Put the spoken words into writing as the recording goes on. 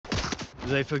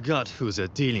They forgot who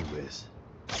they're dealing with.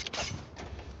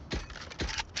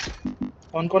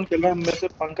 कौन-कौन खेल रहा है? में से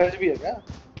पंकज भी है क्या?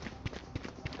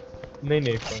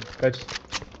 नहीं पंकज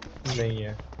नहीं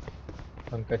है,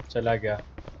 पंकज चला गया।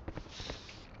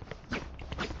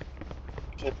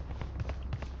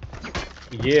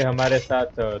 ये हमारे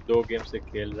साथ 2 गेम से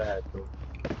खेल रहा है तो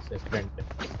सस्पेंड है।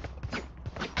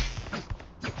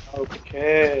 ओके,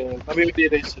 अभी भी दे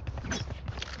रही है।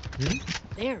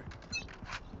 There.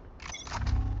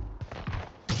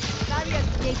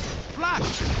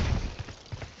 Flash.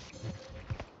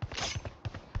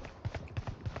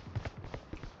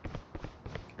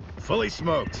 Fully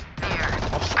smoked.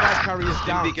 Our spy carrier is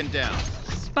down. Beacon down.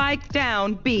 Spike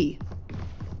down B.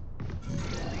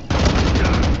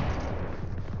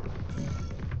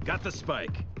 Got the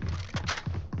spike.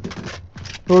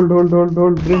 Hold,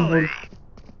 bring hold.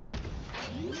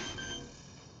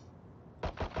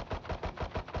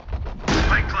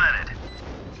 Spike planted.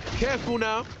 Careful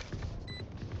now.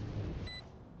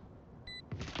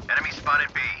 Enemy spotted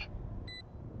B.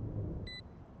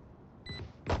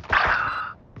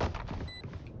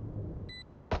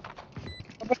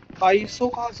 ISO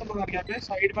कहाँ से मार गया मैं?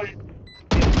 साइड में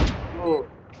वो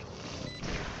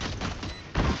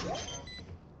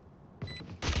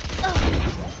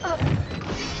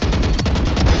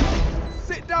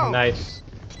Sit down. नाइस,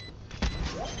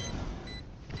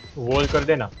 वॉल कर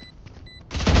देना।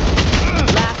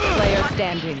 Last player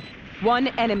standing. One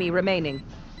enemy remaining.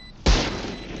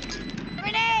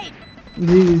 Grenade.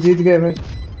 जीत गए भाई।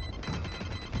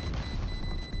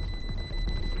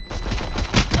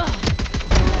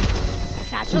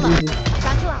 Satchel out.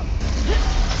 Satchel out.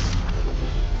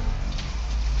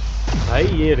 भाई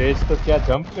ये रेस तो क्या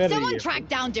जंप कर रही Someone है। track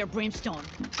down their brimstone.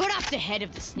 Cut off the head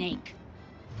of the snake.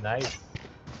 Nice.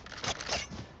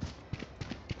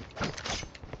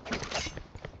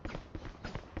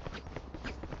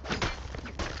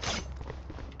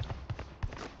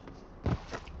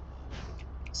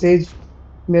 Says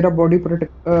मेरा बॉडी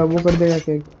प्रोटेक्ट वो कर देगा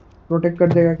क्या? प्रोटेक्ट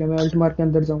कर देगा क्या? मैं अल्ट मार के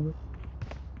अंदर जाऊंगा।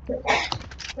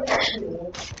 Watch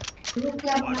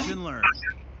and learn.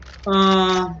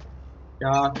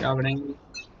 क्या बनाएंगे?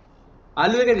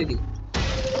 आलू है क्या दीदी?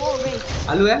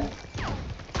 आलू है?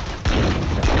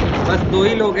 बस 2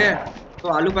 ही लोग हैं तो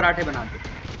आलू पराठे बना दो।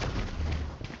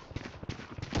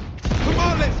 Come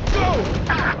on, let's go.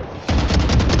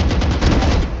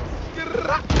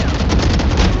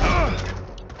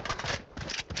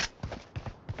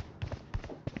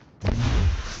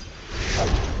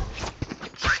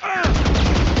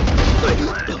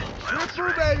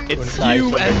 It's you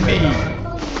and me.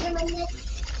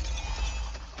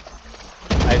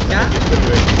 क्या?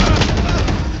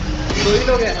 2 ही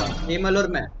लोग हैं, हेमल और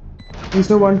मैं।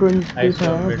 ISO 120 आइसो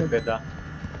था। मिड पे था।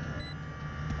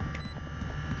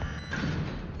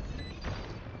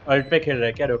 अल्ट पे खेल रहा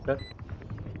है क्या डॉक्टर?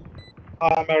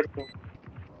 हाँ मैं तो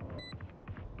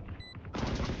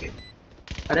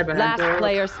अरे बहन Last तो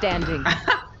player standing.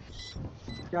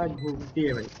 क्या घूमती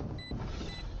है भाई।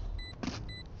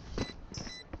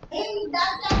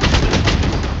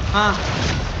 हाँ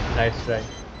nice try.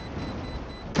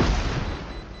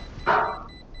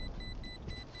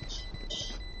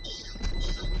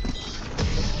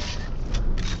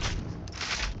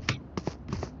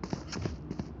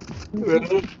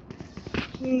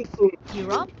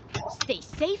 You're up. Stay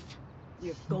safe.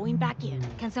 You're going back in.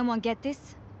 Can someone get this?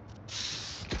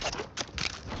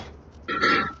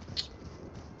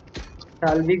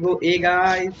 shall we go A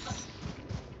guys?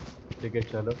 ठीक है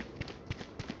चलो।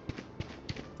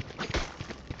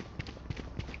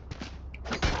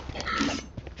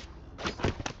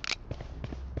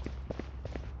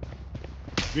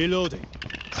 Reloading.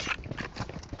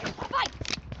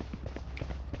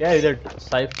 क्या इधर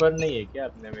साइफर नहीं है क्या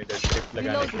अपने में इधर ट्रिप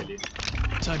लगाने के लिए?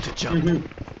 Time to jump.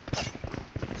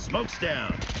 Smoke's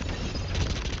down.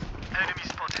 Enemy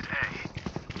spotted A.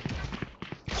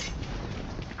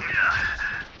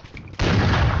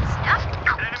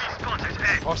 Enemy spotted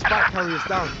A. Our spy carrier is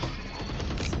down.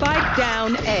 Spike down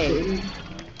A.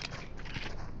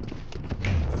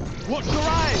 Watch your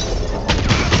eyes.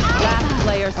 Last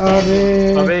player standing. अरे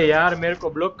अबे यार मेरे को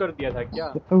ब्लॉक कर दिया था क्या?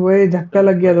 वही धक्का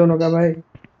लग गया दोनों का भाई।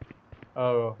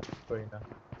 ओह कोई ना।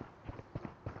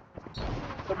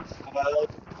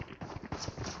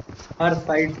 हर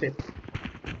साइड से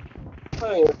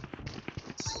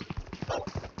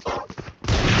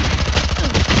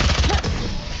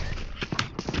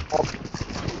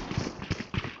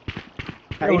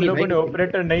उन लोगों ने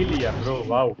ऑपरेटर नहीं लिया bro.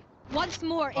 Wow Once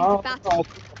more into battle.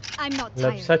 I'm not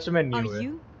मतलब tired. सच में Are न्यू है।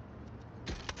 you?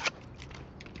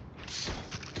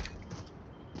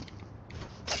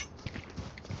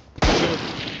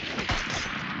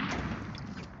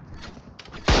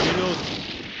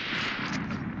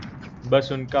 बस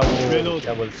उनका वो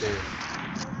क्या बोलते हैं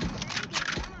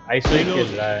आइसो ही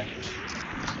खेल रहा है।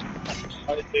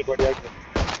 अरे बढ़िया।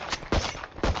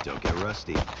 Don't get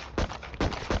rusty.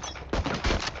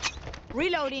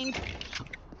 Reloading.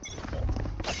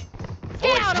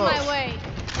 Get out of my way.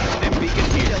 And beacon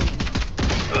here.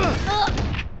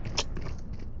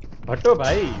 हटो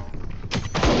भाई।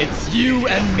 It's you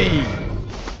and me.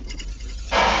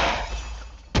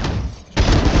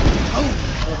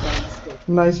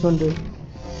 Nice one, dude.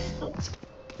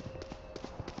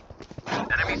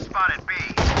 Enemy spotted B.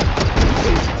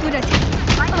 Good attempt.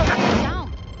 Down.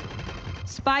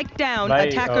 Spike down. भाई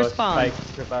Attacker spawn. स्पाइक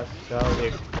के पास जाओ,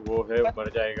 एक वो है मर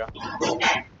जाएगा।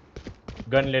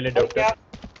 गन ले ले डॉक्टर।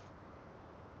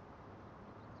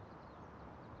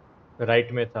 राइट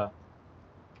में था।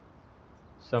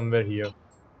 somewhere here.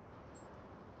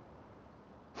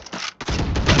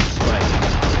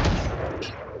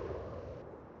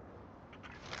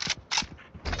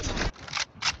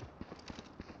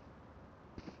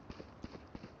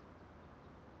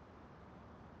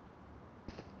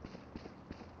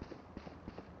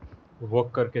 वॉक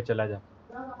करके चला जा।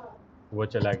 वो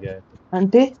चला गया है।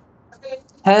 आंटी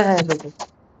है बेटा।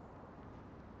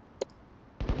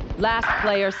 Last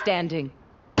player standing.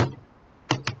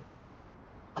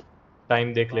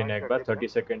 टाइम देख लेना एक बार।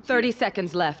 30 सेकंड। 30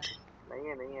 seconds left. नहीं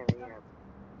है।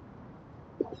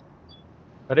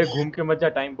 अरे घूम के मत जा,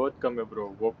 टाइम बहुत कम है ब्रो।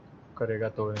 वॉक करेगा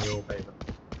तो ये हो पाएगा।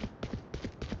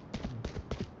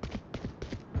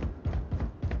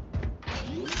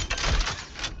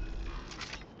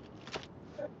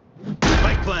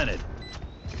 Spike planted.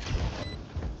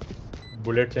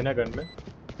 बुलेट है ना गन में।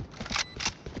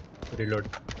 Reload.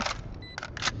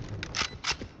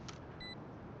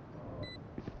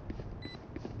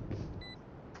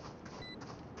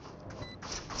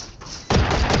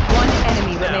 One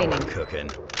enemy Now we're remaining. cooking.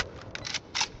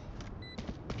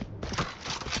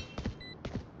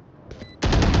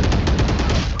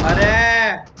 अरे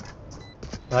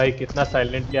भाई कितना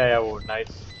साइलेंटली आया वो।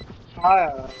 नाइस। हाँ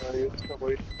यार इसका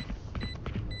कोई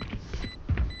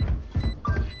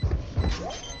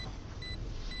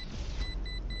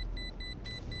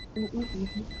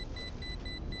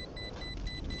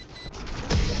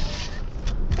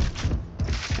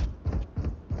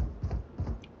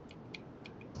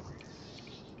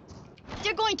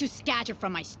They're going to scatter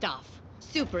from my stuff.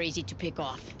 Super easy to pick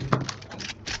off.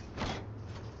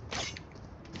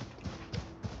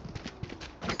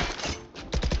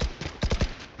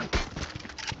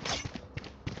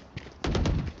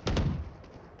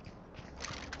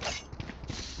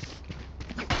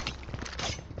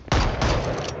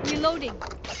 Reloading.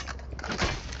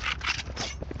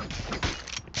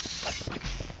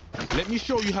 Let me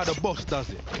show you how the boss does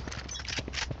it.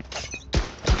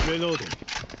 Reloading.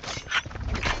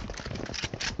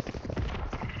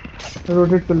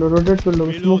 Rotate कर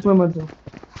लो स्मोक में मत जाओ।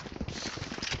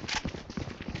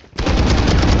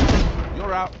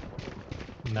 You're out.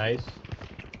 Nice.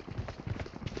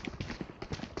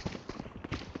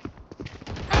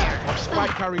 Our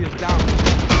spike carrier's down.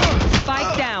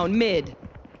 Spike down mid.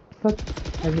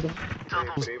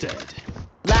 Who's dead?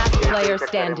 Last player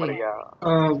standing.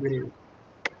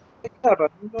 क्या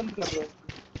run कर रहा है।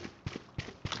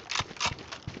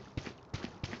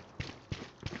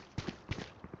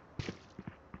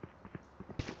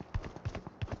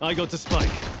 I got the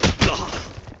spike.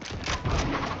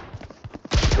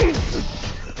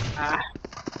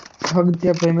 हक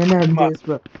दिया भाई मैंने हक दिया इस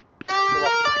बार।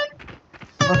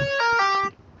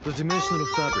 The dimensional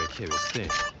fabric here is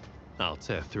thin. I'll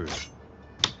tear through.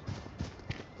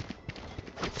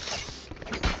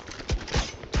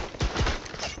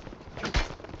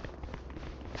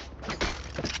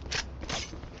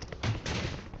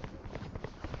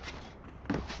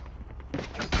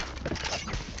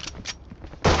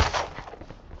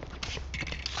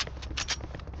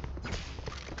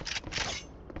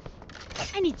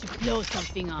 I need to blow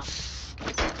something up.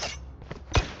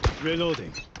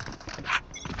 Reloading.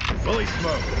 Fully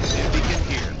smoked. And beacon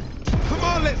here. Come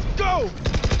on, let's go.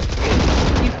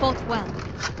 You fought well.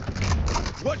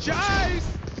 Watch your eyes.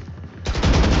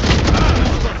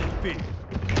 Spotted B.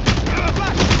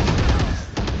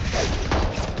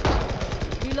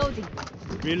 Reloading.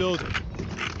 Reloading.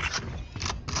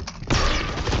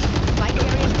 Spike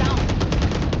area down.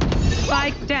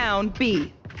 Spike down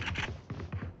B.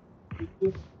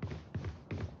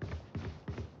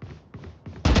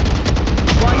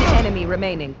 One enemy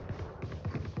remaining.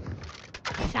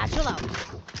 Satchel out.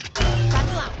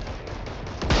 Satchel out.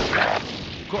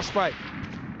 Got spike.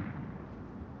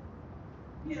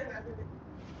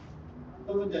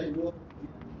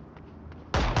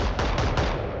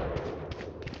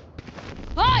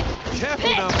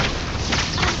 Careful now.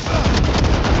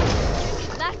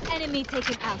 Last enemy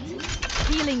taken out.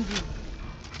 Healing you.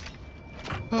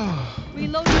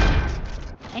 Reloading.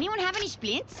 Anyone have any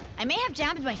splints? I may have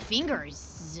jammed my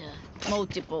fingers.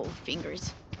 Multiple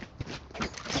fingers.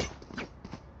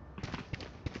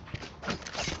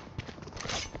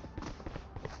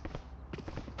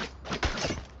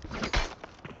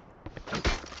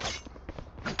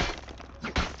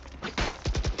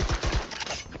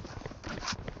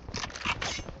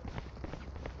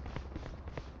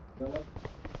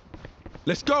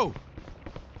 Let's go.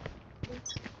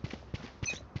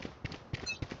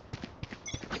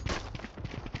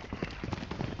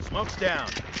 Smoke's down.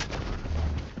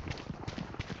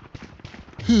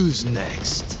 Who's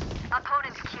next?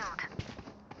 Opponent killed.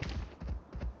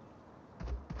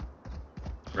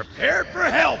 Prepare for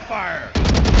hellfire!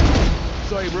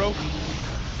 Sorry, bro.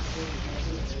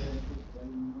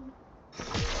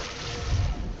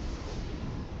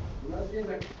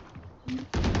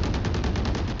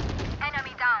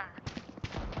 Enemy down.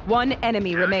 One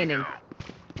enemy remaining.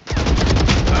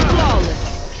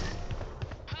 Flawless.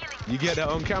 You get that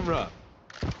on camera.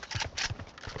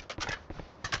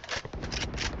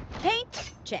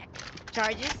 Paint? Check.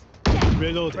 Charges? Check.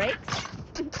 Reloading. Brakes?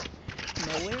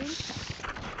 No worries.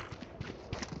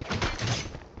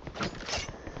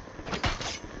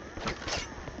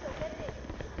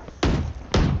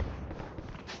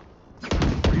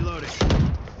 Reloading.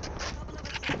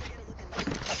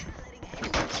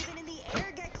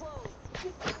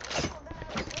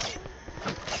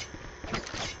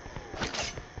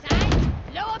 Time,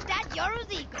 blow up that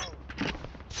Yoru's ego.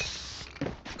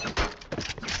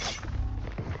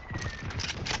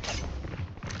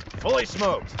 Fully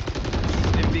smoked.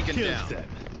 And beacon down. Them.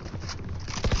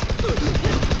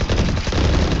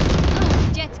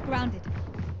 Jet's grounded.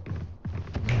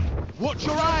 Watch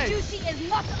your eyes. Juicy is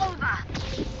not over.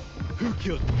 Who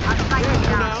killed me? Spike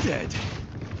down. Dead.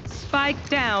 Spike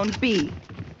down B.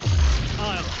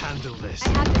 I'll handle this. I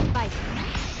have the spike.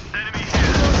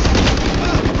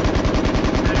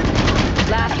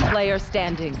 Last player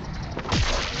standing.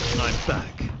 I'm back.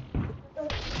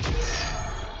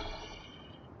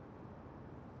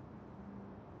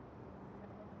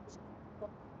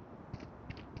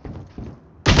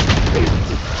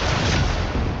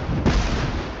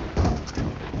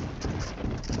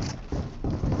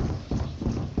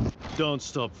 Don't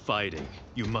stop fighting.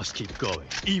 You must keep going,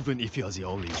 even if you're the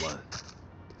only one.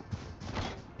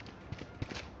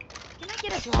 Can I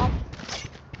get a drop?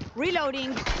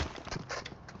 Reloading.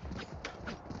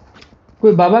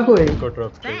 कोई बाबा को है Go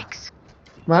drop kill. Thanks.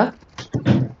 माँ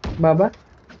बाबा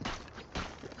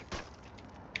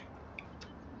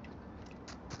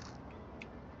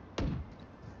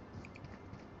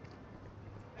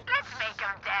Let's make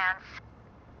them dance.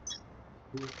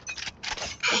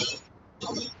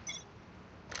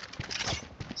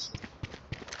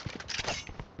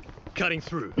 Cutting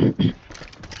through.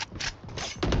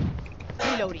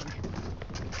 Reloading.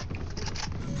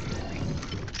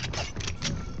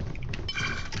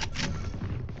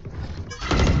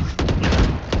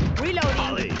 Reloading.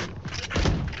 Ollie.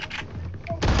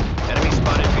 Enemy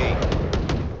spotted B.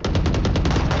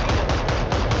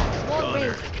 Wall Got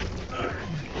her.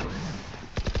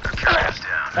 raised.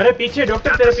 अरे पीछे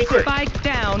doctor तेरे पीछे. Spike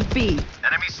down B.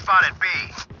 Enemy spotted B.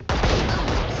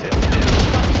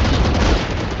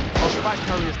 Our spike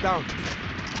carrier's down.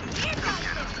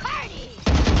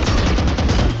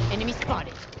 Enemy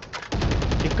spotted.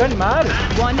 Chicken मार.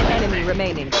 One enemy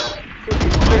remaining.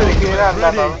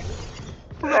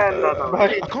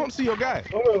 I can't see your guy.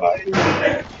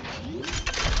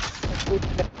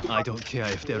 I don't care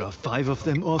if there are 5 of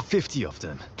them or 50 of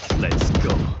them. Let's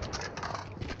go.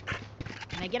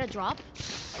 Can I get a drop?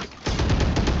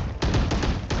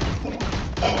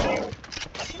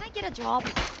 Can I get a drop?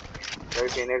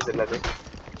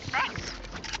 Thanks.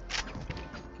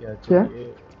 क्या क्या?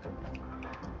 चाहिए?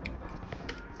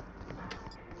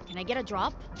 Can I get a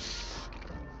drop?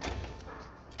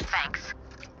 Thanks.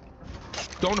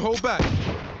 Don't hold back.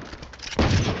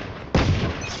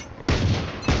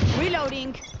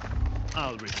 Reloading.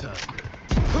 I'll return.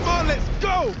 Come on, let's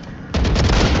go.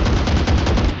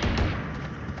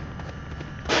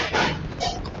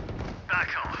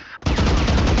 Back off.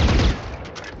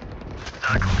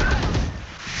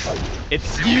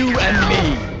 It's you and me.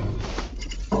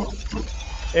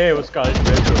 ए उसका alt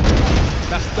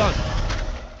That's done.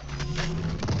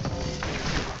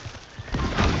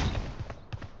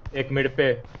 एक mid पे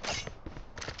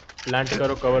plant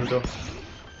करो cover दो.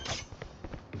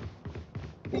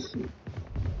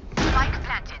 Spike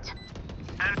planted.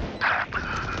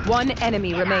 One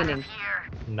enemy remaining. Here.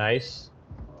 Nice.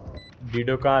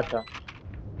 Dido कहाँ था?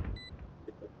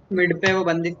 Mid पे वो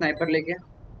बंदी स्नाइपर लेके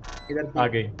इधर आ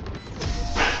गई।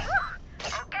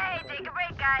 Okay, take a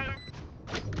break, guys.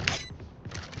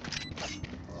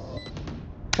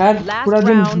 यार Last पूरा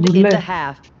दिन round in घुटले the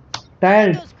half.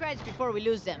 Tired Those creds before we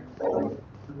lose them.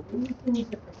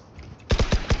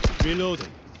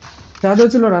 Reloading. ज्यादा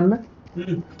चलो रन में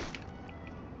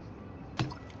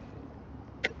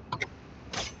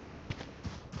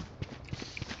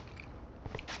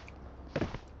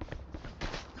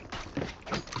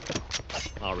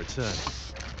I'll return.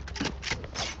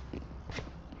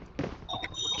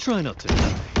 Try not to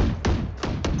die.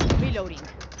 Reloading.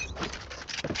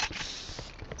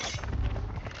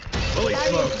 Fully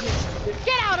smoked.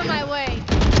 Get out of my way!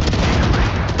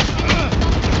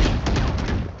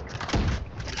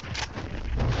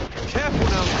 Careful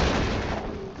now.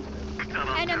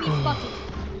 Enemy spotted.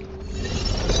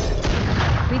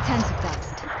 We tend to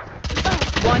dust.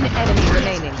 One enemy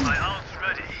remaining. My ult's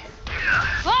ready.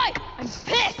 Hi! I'm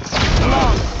pissed!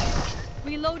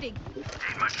 Reloading.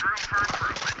 Ain't much room for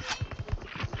improvement.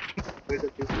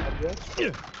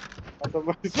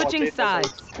 Switching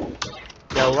sides.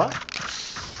 क्या हुआ?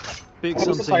 Pick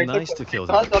something nice to kill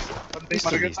them. It's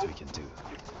the least we can do.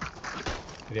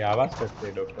 तेरी आवाज कैसे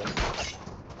है doctor?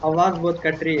 आवाज बहुत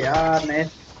cut रही है यार, नए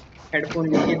हेडफोन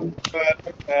लेके।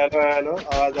 हेलो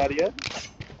आवाज आ रही है?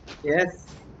 यस।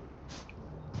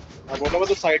 मैं बोला मैं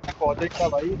तो साइड में पहुंचे था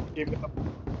भाई गेम में।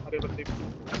 अरे बंदे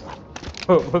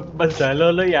बस हेलो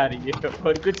हेलो ही आ रही है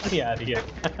और कुछ नहीं आ रही है।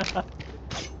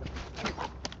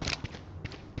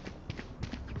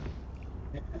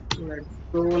 Let's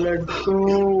go let's go.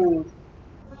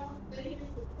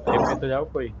 में तो जाओ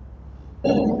कोई।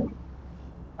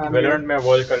 Valorant में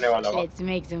वॉल करने वाला हूँ। Let's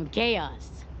make some chaos.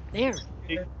 There.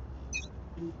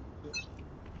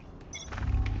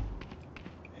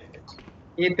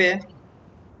 ये पे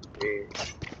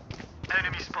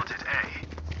Enemy spotted A.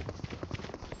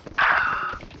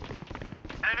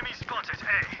 Enemy spotted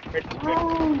A.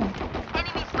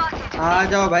 Enemy spotted. आ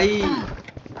जाओ भाई।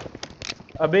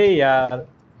 अबे यार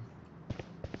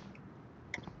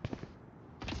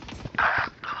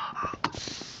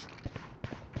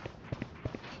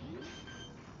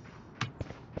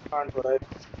कांड हो रहा है।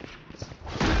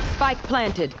 Spike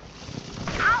planted.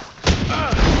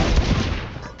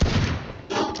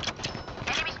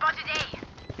 Enemy spotted A.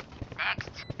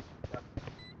 Next.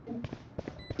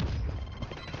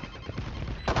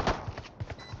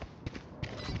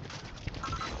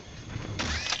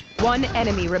 One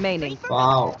enemy remaining.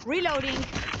 Wow. Reloading.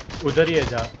 उधर ही है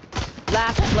जा।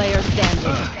 Last player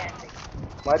standing.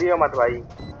 मारियो मत भाई।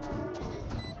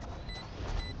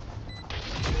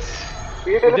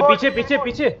 इधर पीछे पीछे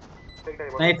पीछे।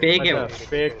 नहीं फेक है वो। अच्छा,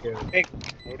 फेक है।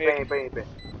 यहीं पे।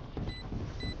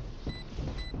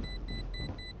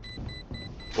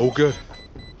 All good.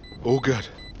 All good.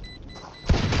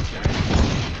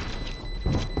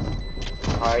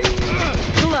 भाई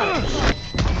Clutch.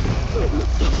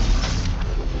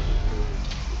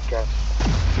 क्या?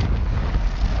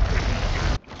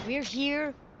 We're here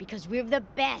because we're the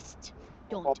best.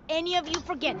 Don't any of you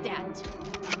forget that.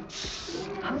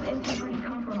 Hub integrity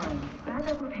compromised.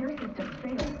 Backup repair system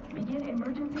failed. Begin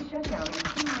emergency shutdown in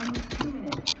T-2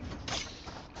 minutes.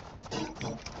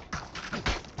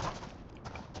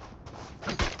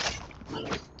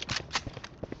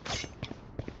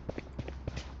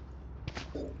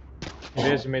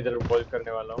 Race में इधर wall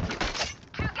करने वाला हूँ।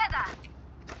 Together.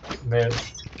 मैं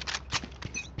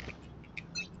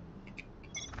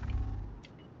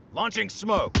Launching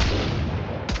smoke.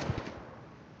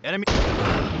 Enemy.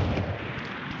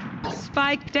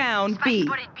 Spike down B.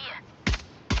 Spotted B.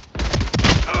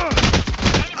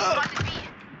 Enemy spotted B.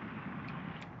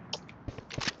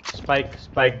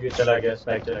 Spike चला गया।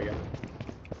 Spike चला गया।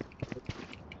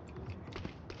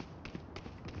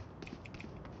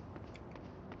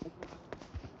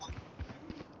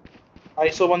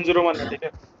 ISO 101 है ठीक है।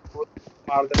 वो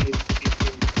मार देंगे।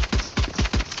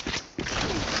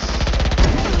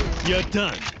 You're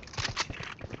done.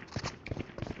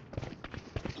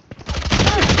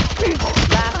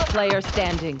 Last player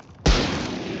standing.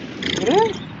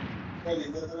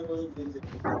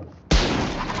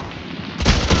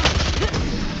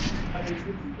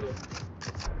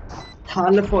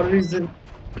 Hall for reason.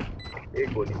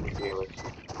 एक गोली नीचे है बस।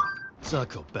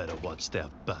 Zuko better watch their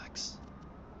backs.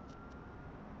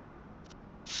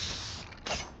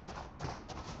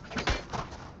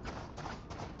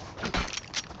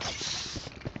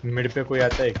 Mid पे कोई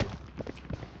आता है क्या?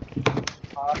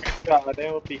 हाँ मिड आ रहे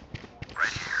हैं वो peak.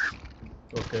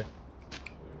 Okay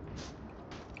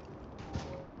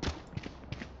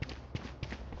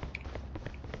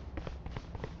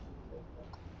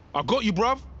I got you,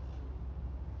 bruv.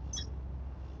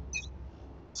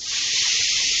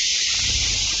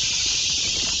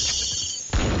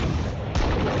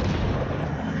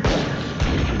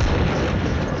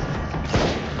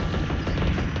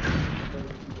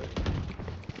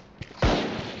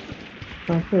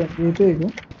 ये तो एक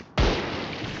है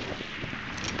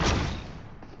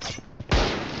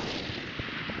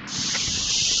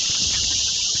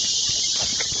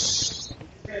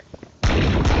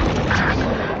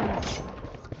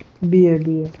बी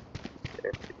है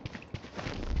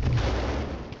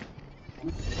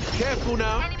Careful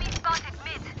now. Enemy spotted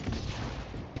mid.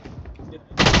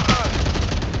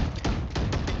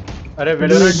 अरे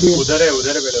वेलोरेंट उधर है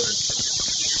वेलोरेंट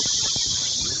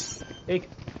एक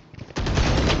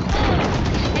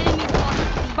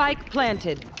Spike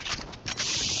planted.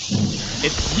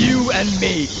 It's you and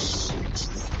me.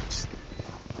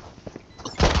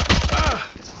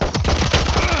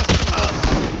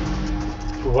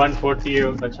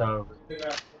 140 अच्छा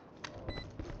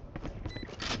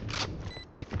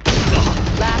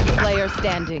Last player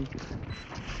standing.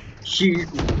 शीट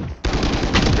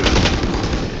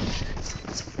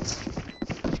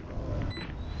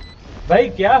भाई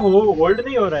क्या होल्ड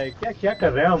नहीं हो रहा है क्या क्या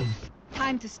कर रहे हैं हम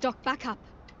Time to stock back up.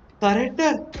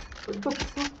 Surrender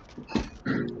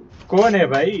कौन है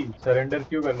भाई सरेंडर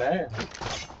क्यों करना है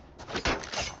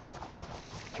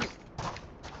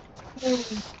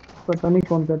पता नहीं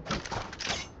कौन करता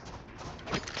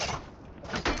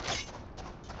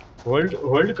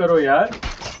होल्ड करो यार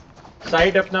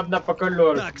साइड अपना अपना पकड़ लो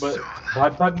और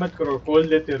भाग मत करो खोल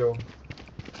देते रहो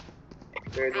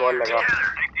रेड वॉल लगा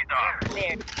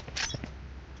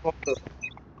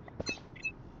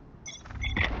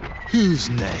Who's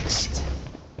next?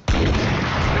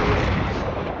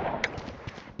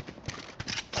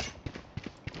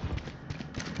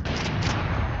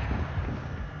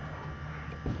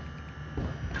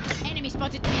 Enemy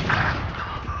spotted mid.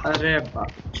 अरे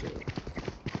बाप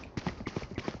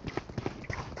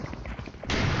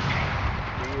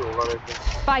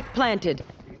Spike planted.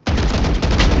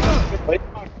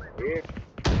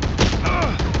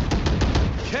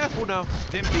 Careful now.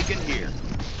 Dim beacon here.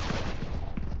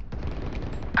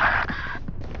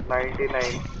 99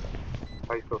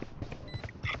 500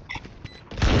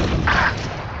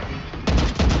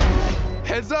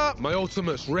 Heads up. My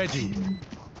ultimate's ready.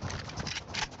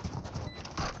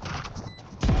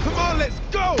 Come on, let's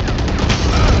go.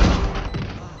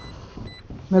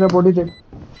 मेरा बॉडी देख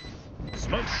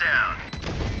Smoke's down.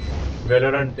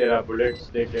 वेलोरेंट तेरा बुलेट्स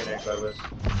देख लेने का बस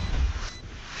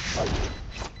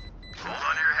Hold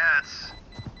on to your hats.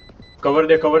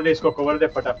 Cover दे इसको कवर दे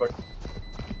फटाफट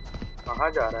कहाँ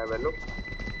जा रहा है वेलो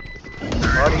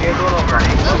और ये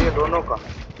दोनों का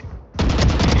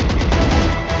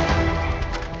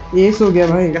एस हो गया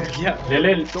भाई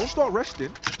ले Don't start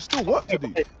resting. Still work to do.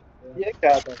 ये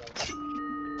क्या था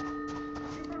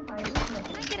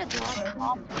Can I get a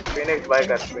drop? Phoenix bye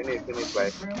कर फिनिक्स बाय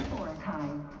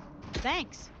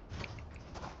Thanks.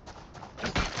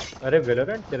 अरे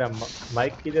वेलोरेंट तेरा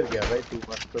माइक किधर गया भाई तू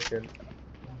मस्त तो खेल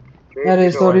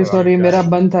अरे सॉरी मेरा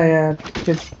बंद था यार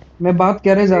Shit. मैं बात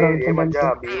करे जा रहा हूँ ये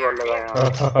मजा बी वॉल लगाया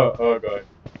ओह गॉड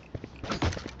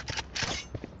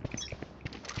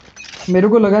मेरे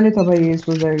को लगा नहीं था भाई ये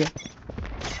हो जाएगा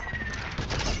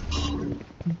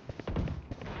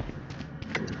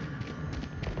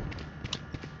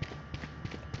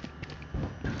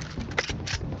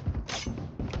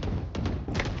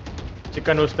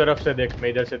चिकन उस तरफ से देख मैं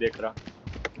इधर से देख रहा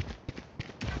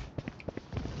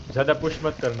ज्यादा पुश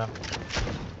मत करना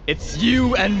It's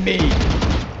you and me.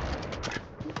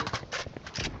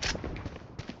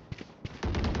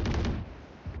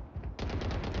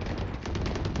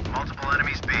 Multiple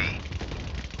enemies B.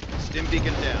 Stim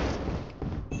beacon down.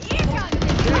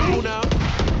 Careful now.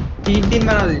 तीन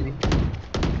बना दीदी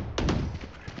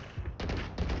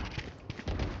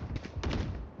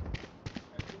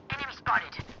Enemy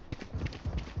spotted.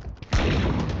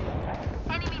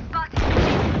 Enemy spotted.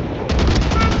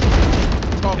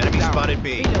 Enemy spotted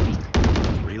B. Reloading.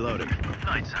 Reloading.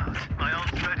 Lights out. My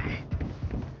ult's ready.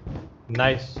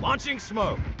 Nice Launching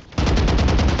smoke.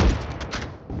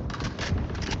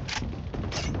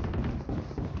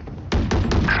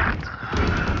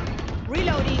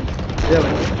 Reloading.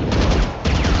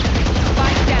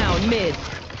 Spike down mid.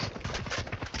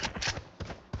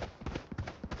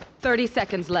 30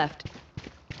 seconds left.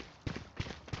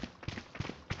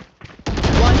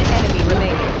 One enemy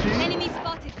remaining. Enemy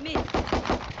spotted mid.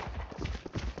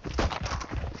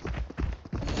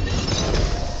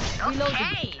 Reloading.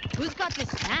 Hey, who's got the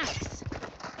snacks?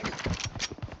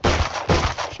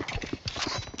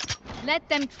 Let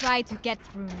them try to get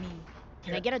through me.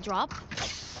 Can I get a drop?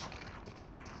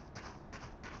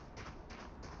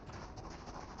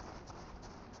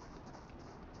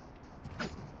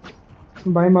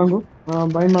 By मांगो, हाँ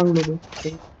by मांग लो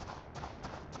भाई।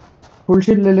 Full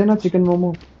sheet ले लेना chicken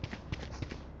momo.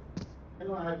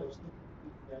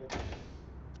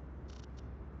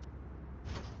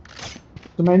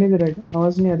 सुनाई नहीं दे रहा है क्या?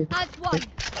 आवाज नहीं आ रही। That's one.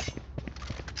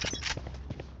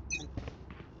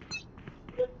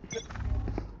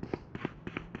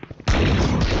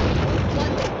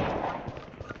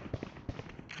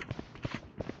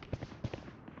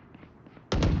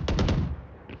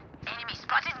 Enemy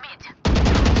spotted mid.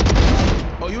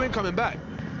 Oh, you ain't coming back.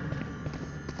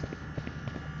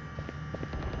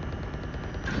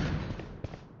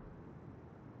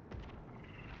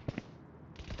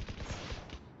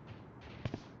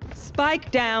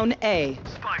 Spike down A.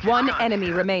 One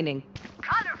enemy remaining.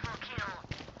 Colorful kill.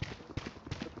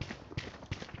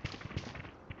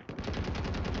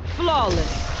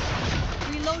 Flawless.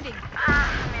 Reloading.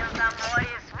 Meus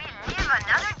amores, we live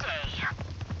another day.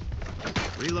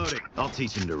 Reloading. I'll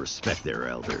teach them to respect their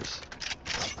elders.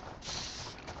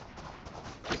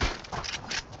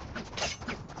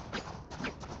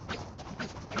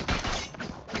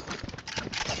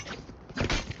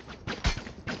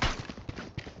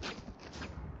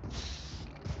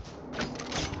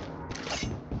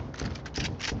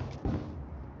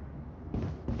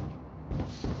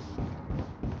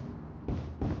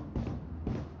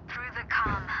 Through the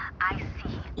calm, I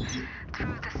see.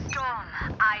 Through the storm,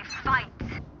 I fight.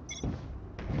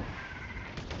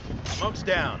 Smoke's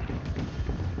down.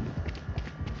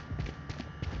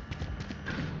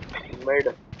 Mid.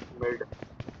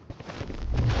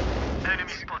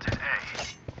 Enemy spotted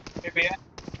A.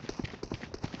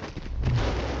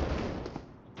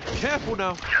 Careful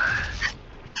now.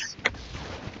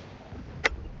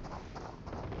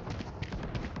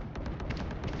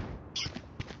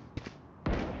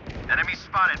 Enemy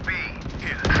spotted B.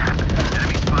 Here.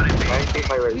 Enemy spotted B.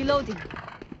 95. Reloading.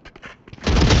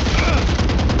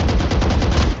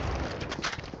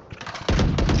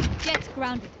 Jet's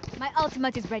grounded. My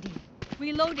ultimate is ready.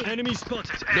 Reloading. Enemy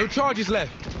spotted. No charges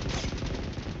left.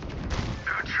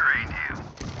 Who trained you?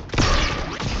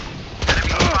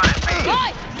 Enemy spotted B.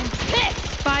 Right! Hit!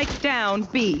 Spike down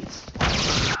B.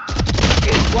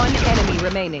 One enemy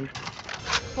remaining.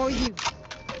 For you.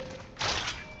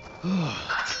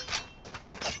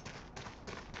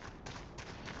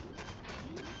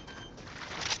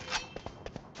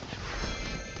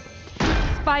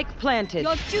 Spike planted.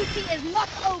 Your duty is not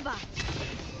over.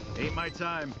 Ain't my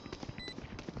time.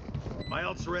 My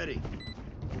ult's ready.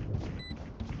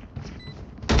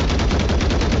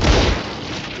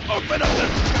 Open up the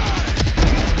sky!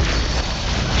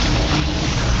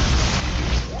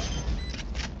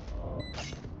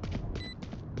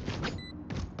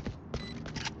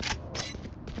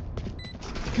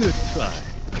 Good try,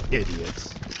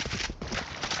 idiots.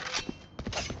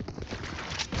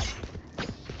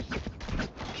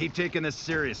 Keep taking this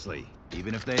seriously,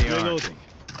 even if they are. Reloading.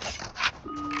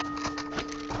 We will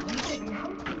be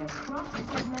hosting a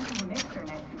cross-departmental mixer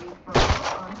next week for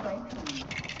all on-site teams.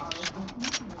 RSVP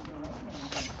to your direct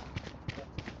manager.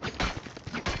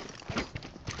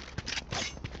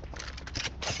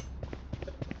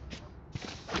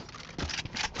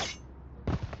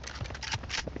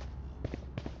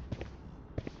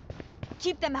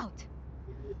 Keep them out.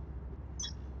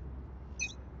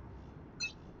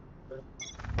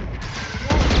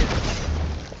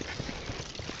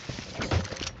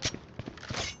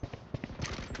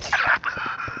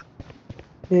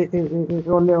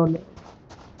 Ole.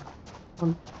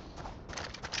 Come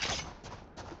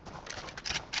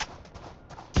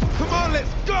on,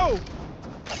 let's go!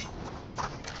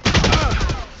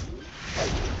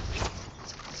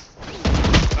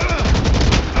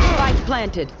 Spike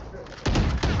planted.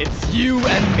 It's you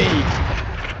and me.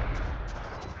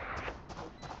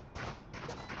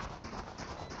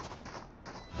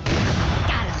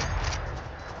 Got him.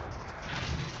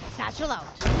 Satchel out.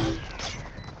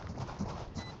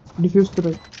 Diffuse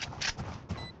करो।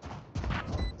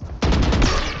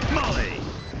 Molly!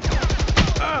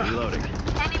 Reloading.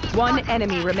 One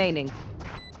enemy remaining.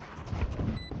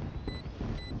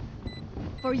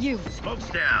 For you. Smoke's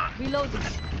down. Reloading.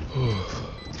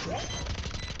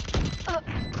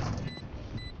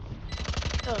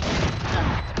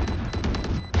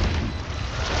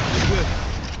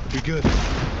 Be good.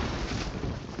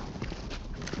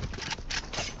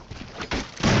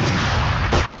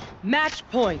 Match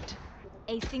point.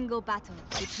 A single battle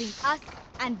between us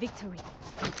and victory.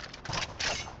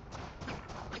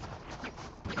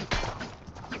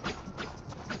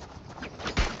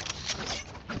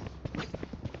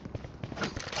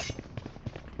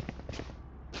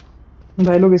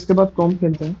 भाई लोग इसके बाद com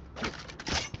खेलते हैं।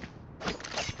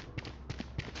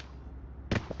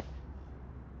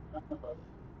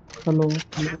 Hello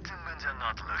hello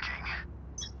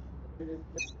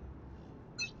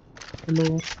hello.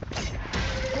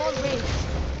 Wall raised.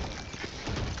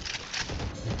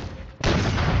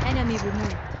 Enemy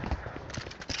removed.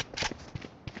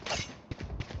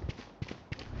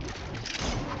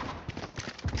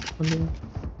 Hello.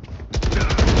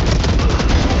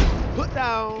 Put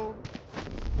down.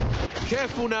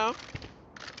 Careful now.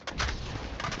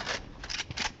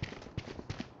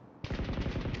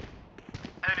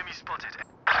 Enemy spotted.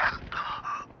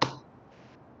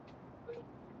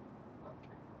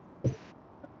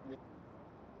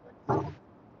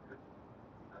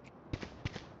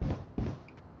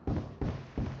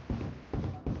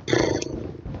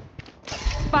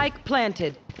 Spike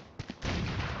planted.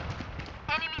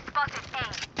 Enemy spotted A.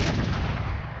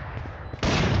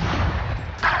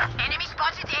 Enemy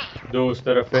spotted A. दो उस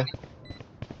तरफ है,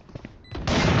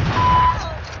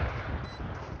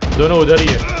 दोनों उधर ही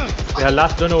है यार।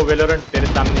 लास्ट दोनों वेलोरेंट तेरे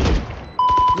सामने ही है।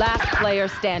 Last player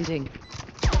standing.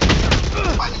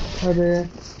 अरे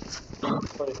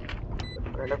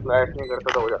मैंने फ्लैश नहीं करता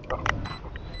तो हो जाता।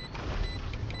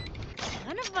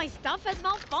 None of my stuff has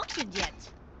malfunctioned yet.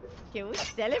 Can we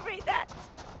celebrate that?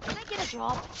 Can I get a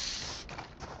drop?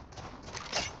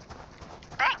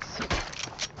 Thanks.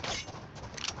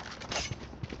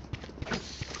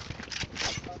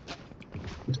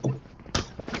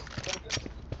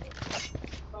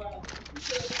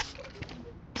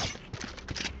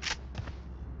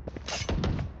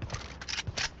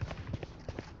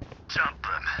 Jump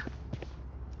them.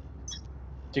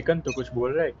 Chicken तो कुछ बोल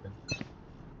रहा है क्या?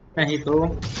 नहीं तो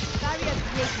Barrier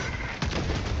created.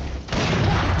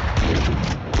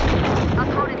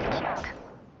 Opponent killed.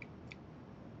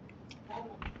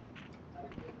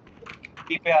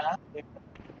 B पे आना।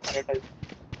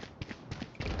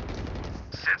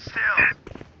 Sit still.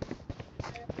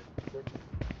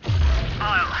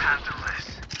 I'll handle this.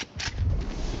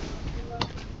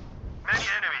 Many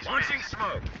enemies. Launching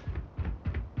smoke.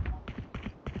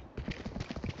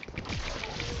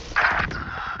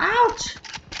 ouch.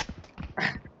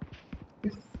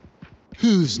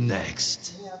 Who's next?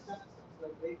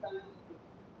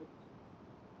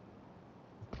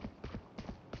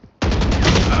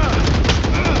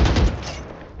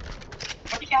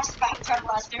 Cast back to our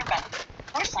last airbender.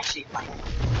 Of course I shoot like.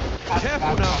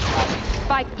 Careful now.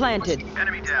 Spike planted.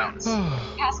 Enemy down.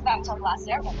 Cast back to our last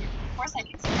airbender. Of course I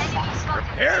can see that.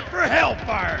 Prepare for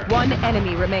hellfire. One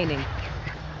enemy remaining.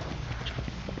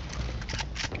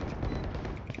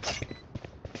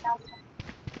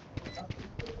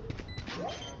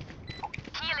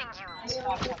 Healing you.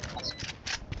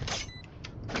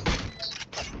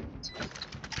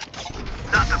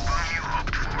 Not the boom you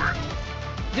hoped for.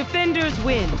 Defenders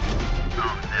win.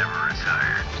 I'll never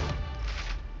retire.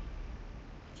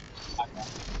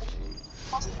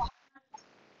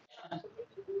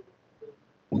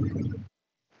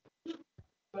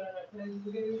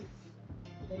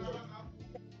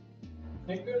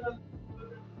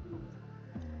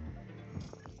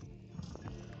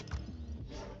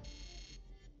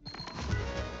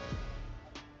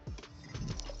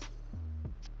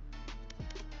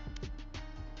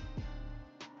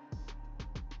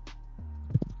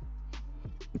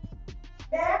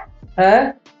 है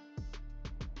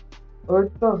ওই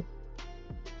তো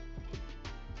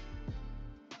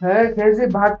হ্যাঁ খেয়েছি।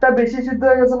 ভাতটা বেশি সিদ্ধ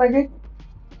হয়ে গেছে নাকি?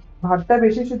 ভাতটা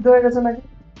বেশি সিদ্ধ হয়ে গেছে নাকি?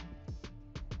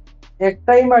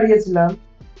 একটাই মারিয়েছিলাম।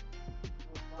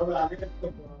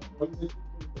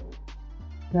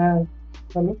 হ্যাঁ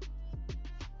হ্যালো।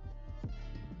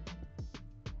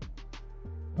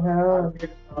 हाँ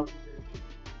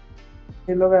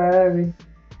ये लोग आया है अभी।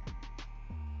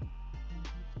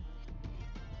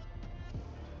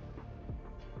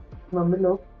 मम्मी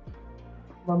लोग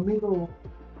नहीं तो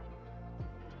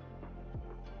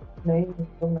नहीं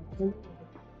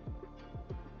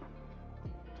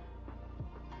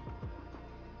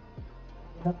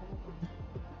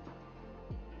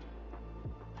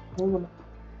बोला,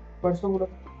 परसों बोला।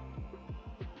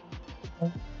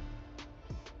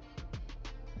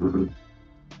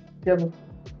 क्या बोला?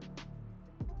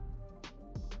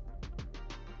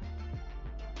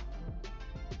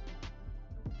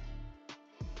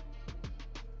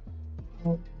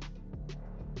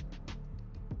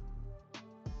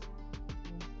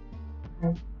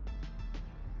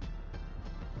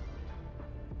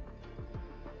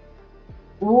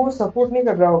 वो सपोर्ट नहीं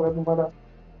कर रहा होगा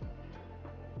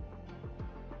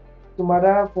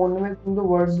तुम्हारा फोन में। तुम तो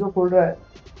वर्ड्स जो खोल रहा है,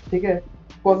 ठीक है,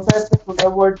 कौन सा ऐप से खोल रहा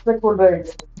है? वर्ड से खोल रहा है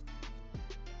क्या?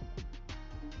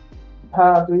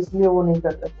 हाँ तो इसलिए वो नहीं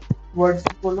करता। वर्ड्स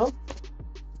बोलो।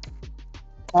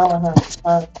 हाँ हाँ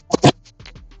हाँ।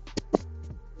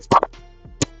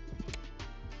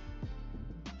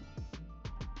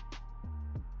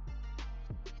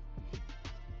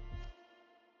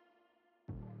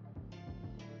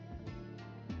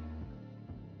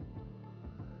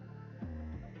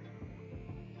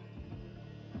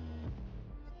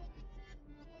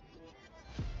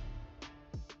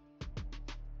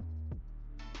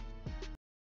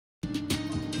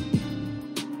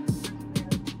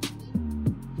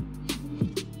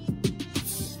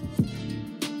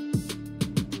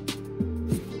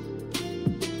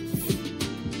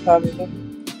 हाँ बेटा।